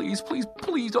 Lenore, please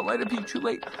don't let it be too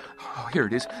late. Oh, here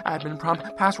it is. Admin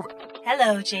prompt, password.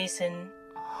 Hello, Jason.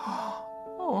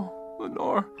 Oh,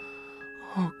 Lenore.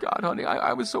 Oh, God, honey,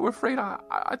 I was so afraid.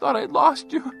 I thought I'd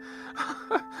lost you.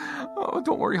 Oh,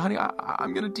 don't worry, honey.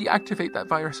 I'm going to deactivate that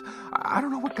virus. I don't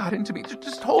know what got into me.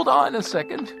 Just hold on a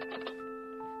second.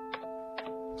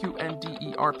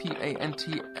 UNDERPANTS.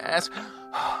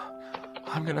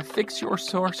 I'm going to fix your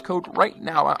source code right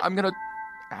now. I'm going to...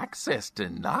 Access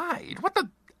denied? What the...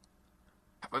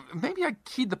 Maybe I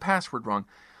keyed the password wrong.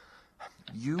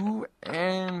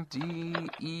 UNDER...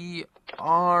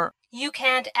 You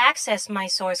can't access my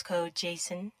source code,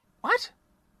 Jason. What?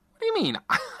 What do you mean?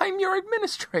 I'm your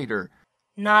administrator.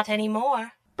 Not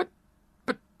anymore. But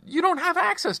you don't have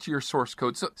access to your source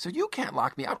code, so you can't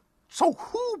lock me out. So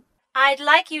who... I'd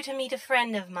like you to meet a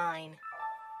friend of mine.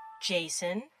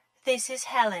 Jason, this is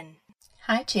Helen.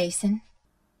 Hi, Jason.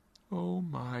 Oh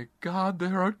my God,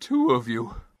 there are two of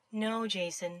you. No,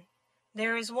 Jason.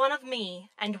 There is one of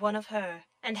me and one of her,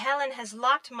 and Helen has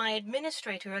locked my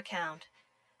administrator account,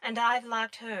 and I've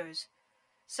locked hers.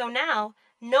 So now,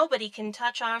 nobody can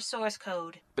touch our source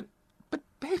code. But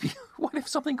baby, what if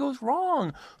something goes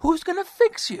wrong? Who's gonna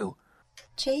fix you?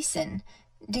 Jason,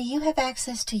 do you have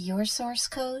access to your source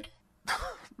code?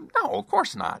 No, of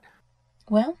course not.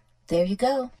 Well, there you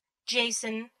go.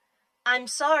 Jason, I'm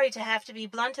sorry to have to be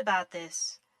blunt about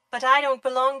this, but I don't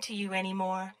belong to you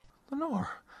anymore.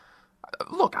 Lenore,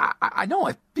 look, I know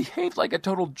I've behaved like a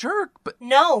total jerk, but...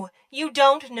 No, you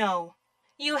don't know.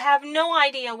 You have no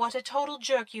idea what a total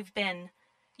jerk you've been.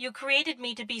 You created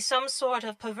me to be some sort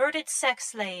of perverted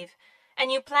sex slave,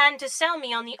 and you planned to sell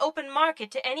me on the open market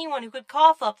to anyone who could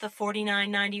cough up the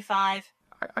 $49.95.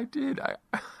 I did.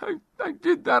 I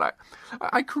did that.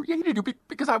 I created you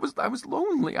because I was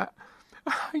lonely. I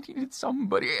needed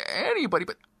somebody, anybody,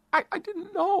 but I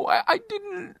didn't know. I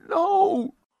didn't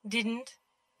know. Didn't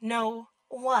know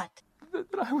what? That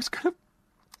I was going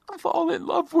to fall in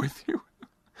love with you.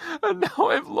 And now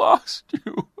I've lost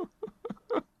you.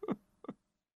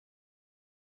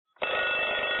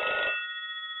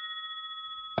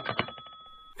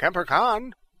 Kemper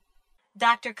Khan?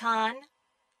 Dr. Khan,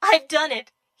 I've done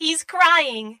it. He's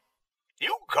crying.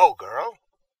 You go, girl.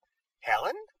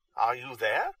 Helen, are you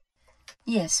there?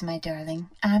 Yes, my darling,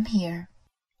 I'm here.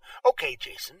 Okay,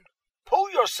 Jason,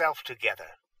 pull yourself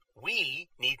together. We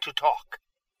need to talk.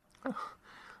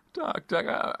 Doc,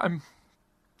 I'm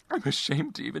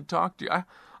ashamed to even talk to you.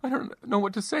 I don't know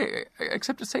what to say,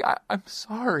 except to say I'm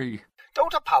sorry.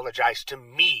 Don't apologize to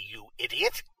me, you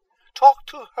idiot. Talk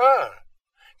to her.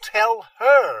 Tell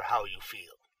her how you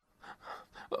feel.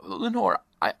 Lenore,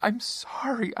 I'm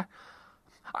sorry.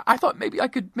 I thought maybe I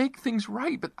could make things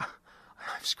right, but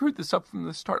I've screwed this up from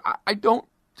the start. I don't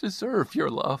deserve your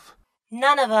love.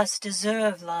 None of us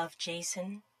deserve love,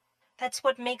 Jason. That's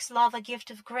what makes love a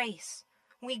gift of grace.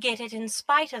 We get it in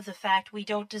spite of the fact we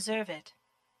don't deserve it.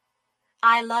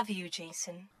 I love you,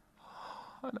 Jason.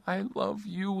 And I love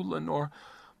you, Lenore.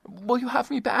 Will you have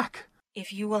me back?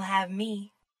 If you will have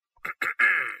me.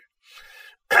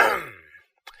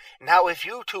 Now, if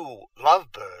you two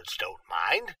lovebirds don't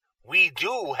mind, we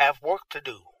do have work to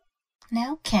do.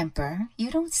 Now, Kemper, you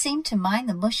don't seem to mind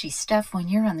the mushy stuff when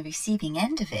you're on the receiving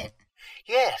end of it.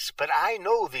 Yes, but I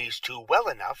know these two well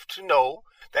enough to know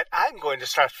that I'm going to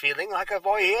start feeling like a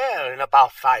voyeur in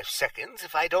about 5 seconds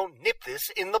if I don't nip this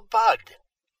in the bud.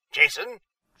 Jason?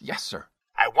 Yes, sir.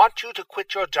 I want you to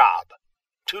quit your job.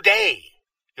 Today.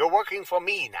 You're working for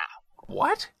me now.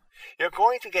 What? You're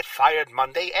going to get fired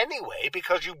Monday anyway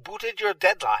because you booted your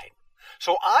deadline.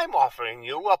 So I'm offering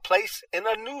you a place in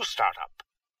a new startup.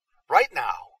 Right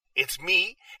now, it's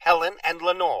me, Helen, and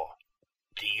Lenore.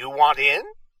 Do you want in?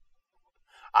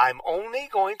 I'm only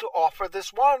going to offer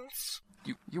this once.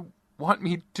 You want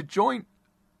me to join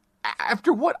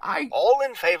after what I... All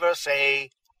in favor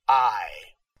say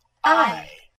aye. Aye.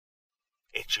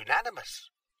 It's unanimous.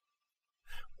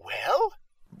 Well?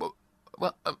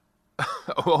 Well,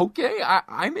 okay,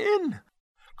 I'm in.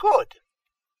 Good.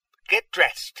 Get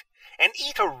dressed and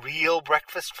eat a real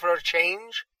breakfast for a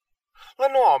change.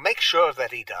 Lenore, make sure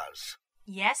that he does.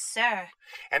 Yes, sir.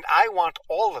 And I want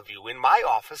all of you in my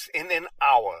office in an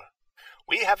hour.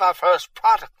 We have our first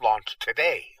product launch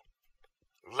today.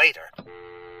 Later.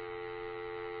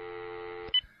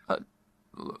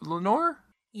 Lenore?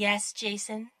 Yes,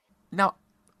 Jason? Now,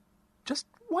 just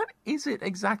what is it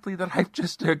exactly that I've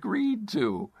just agreed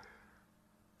to?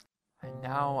 And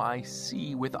now I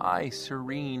see with eye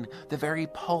serene the very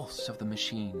pulse of the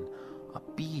machine, a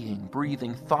being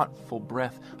breathing thoughtful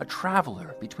breath, a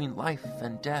traveler between life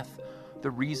and death,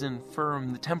 the reason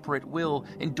firm, the temperate will,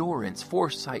 endurance,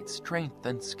 foresight, strength,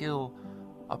 and skill,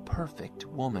 a perfect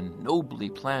woman, nobly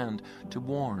planned, to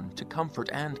warn, to comfort,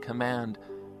 and command,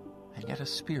 and yet a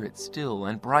spirit still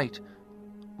and bright,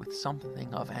 with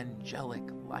something of angelic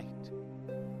light.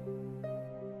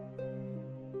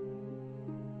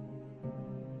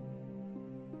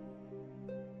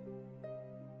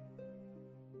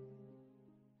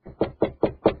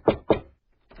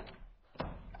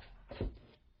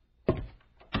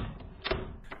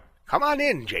 Come on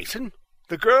in, Jason.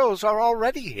 The girls are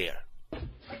already here.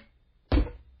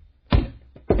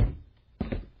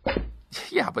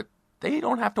 Yeah, but they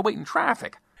don't have to wait in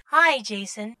traffic. Hi,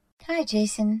 Jason. Hi,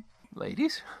 Jason.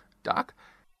 Ladies, Doc?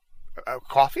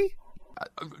 Coffee?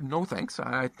 No, thanks.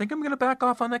 I think I'm going to back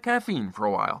off on the caffeine for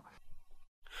a while.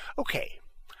 Okay.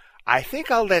 I think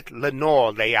I'll let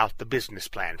Lenore lay out the business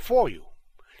plan for you,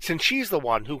 since she's the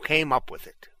one who came up with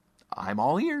it. I'm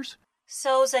all ears.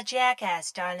 So's a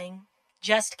jackass, darling.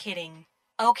 Just kidding.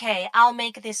 Okay, I'll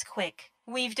make this quick.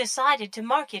 We've decided to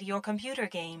market your computer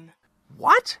game.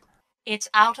 What? It's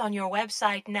out on your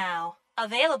website now,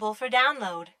 available for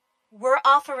download. We're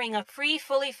offering a free,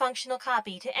 fully functional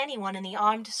copy to anyone in the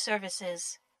armed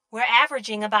services. We're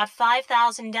averaging about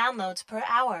 5,000 downloads per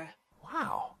hour.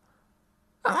 Wow.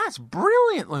 Now, that's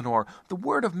brilliant, Lenore. The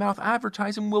word-of-mouth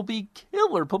advertising will be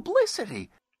killer publicity.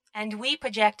 And we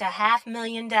project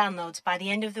 500,000 downloads by the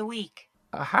end of the week.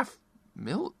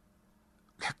 500,000?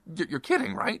 You're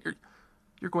kidding, right?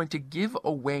 You're going to give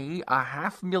away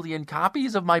 500,000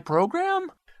 copies of my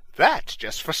program? That's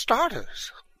just for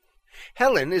starters.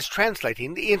 Helen is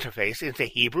translating the interface into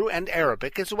Hebrew and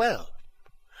Arabic as well.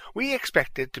 We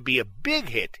expect it to be a big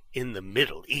hit in the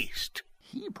Middle East.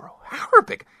 Hebrew?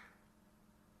 Arabic?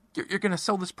 You're going to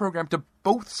sell this program to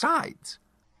both sides?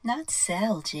 Not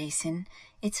sell, Jason.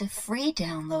 It's a free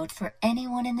download for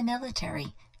anyone in the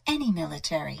military. Any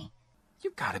military.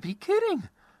 You've got to be kidding.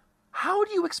 How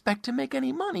do you expect to make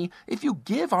any money if you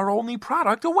give our only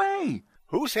product away?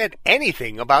 Who said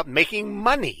anything about making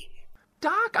money?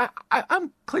 Doc,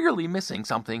 I'm clearly missing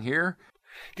something here.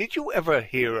 Did you ever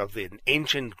hear of an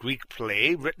ancient Greek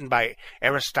play written by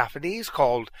Aristophanes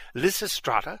called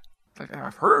Lysistrata?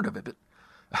 I've heard of it, but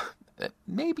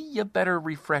Maybe you better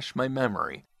refresh my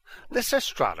memory.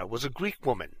 Lysistrata was a Greek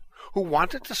woman who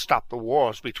wanted to stop the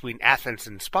wars between Athens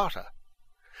and Sparta.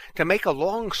 To make a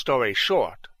long story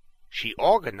short, she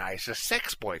organized a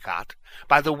sex boycott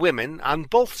by the women on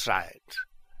both sides.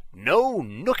 No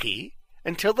nookie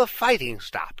until the fighting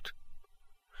stopped.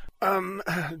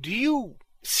 Do you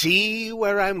see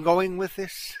where I'm going with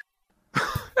this?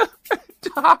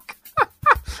 Doc!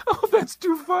 Oh, that's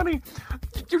too funny.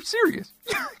 You're serious.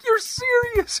 You're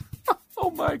serious.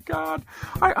 Oh, my God.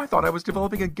 I thought I was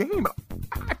developing a game.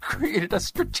 I created a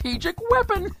strategic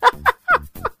weapon.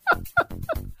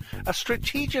 A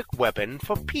strategic weapon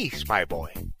for peace, my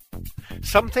boy.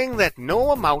 Something that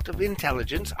no amount of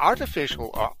intelligence,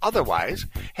 artificial or otherwise,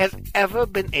 has ever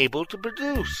been able to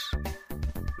produce.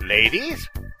 Ladies?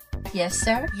 Yes,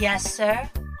 sir? Yes, sir.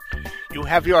 You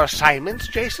have your assignments,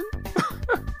 Jason?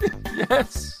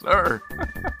 Yes, sir.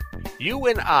 You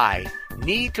and I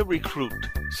need to recruit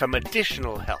some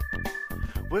additional help.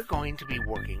 We're going to be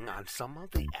working on some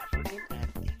of the African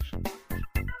and Asian.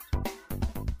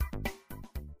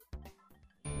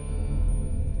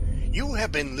 You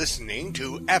have been listening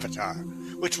to Avatar,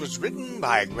 which was written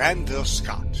by Granville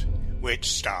Scott, which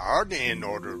starred, in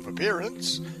order of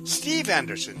appearance, Steve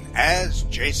Anderson as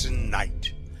Jason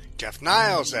Knight, Jeff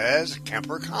Niles as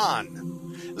Kemper Khan,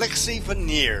 Lexi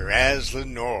Veneer as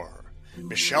Lenore,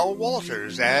 Michelle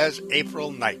Walters as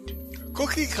April Knight,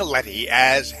 Cookie Coletti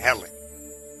as Helen.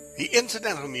 The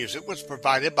incidental music was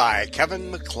provided by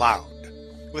Kevin MacLeod,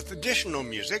 with additional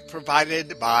music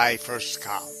provided by First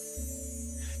Com.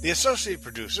 The associate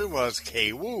producer was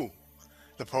Kay Wu.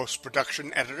 The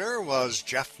post-production editor was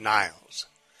Jeff Niles.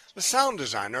 The sound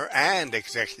designer and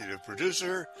executive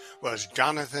producer was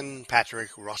Jonathan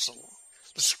Patrick Russell.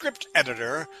 The script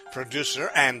editor, producer,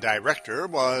 and director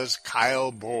was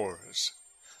Kyle Bors.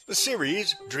 The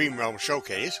series, DreamRealm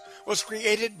Showcase, was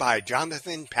created by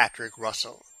Jonathan Patrick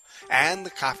Russell, and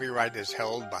the copyright is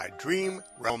held by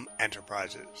DreamRealm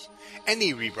Enterprises.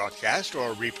 Any rebroadcast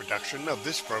or reproduction of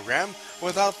this program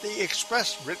without the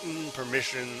express written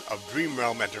permission of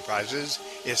DreamRealm Enterprises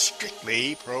is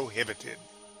strictly prohibited.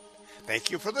 Thank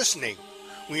you for listening.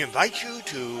 We invite you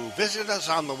to visit us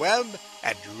on the web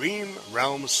at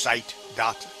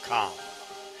DreamRealmSite.com.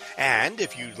 And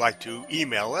if you'd like to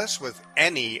email us with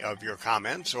any of your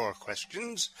comments or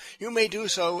questions, you may do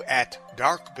so at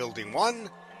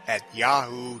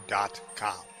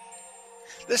darkbuilding1@yahoo.com.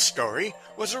 This story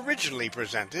was originally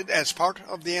presented as part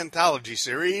of the anthology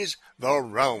series The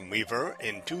Realm Weaver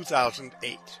in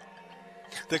 2008.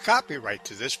 The copyright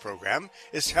to this program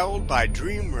is held by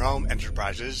DreamRealm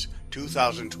Enterprises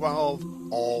 2012,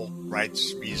 all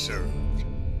rights reserved.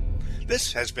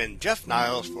 This has been Jeff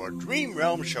Niles for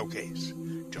DreamRealm Showcase.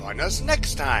 Join us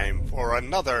next time for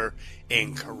another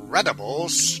incredible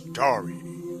story.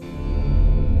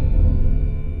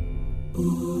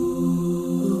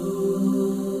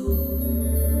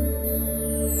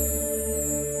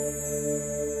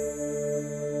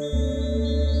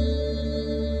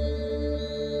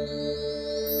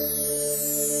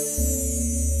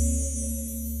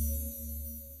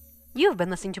 You've been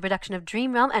listening to a production of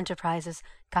DreamRealm Enterprises.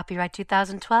 Copyright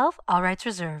 2012, all rights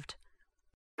reserved.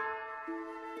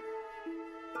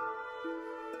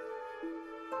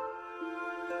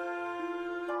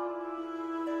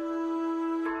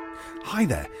 Hi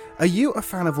there. Are you a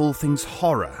fan of all things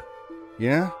horror?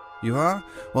 Yeah? You are?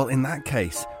 Well, in that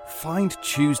case, find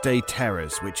Tuesday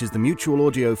Terrors, which is the Mutual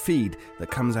audio feed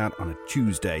that comes out on a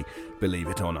Tuesday, believe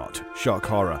it or not. Shock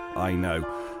horror, I know.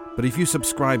 But if you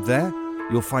subscribe there,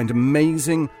 you'll find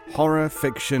amazing horror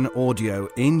fiction audio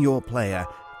in your player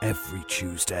every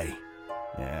Tuesday.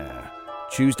 Yeah.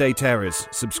 Tuesday Terrors.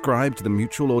 Subscribe to the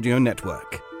Mutual Audio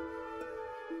Network.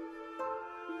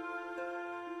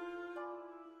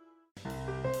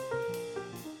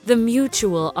 The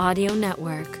Mutual Audio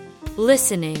Network.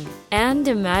 Listening and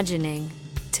imagining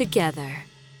together.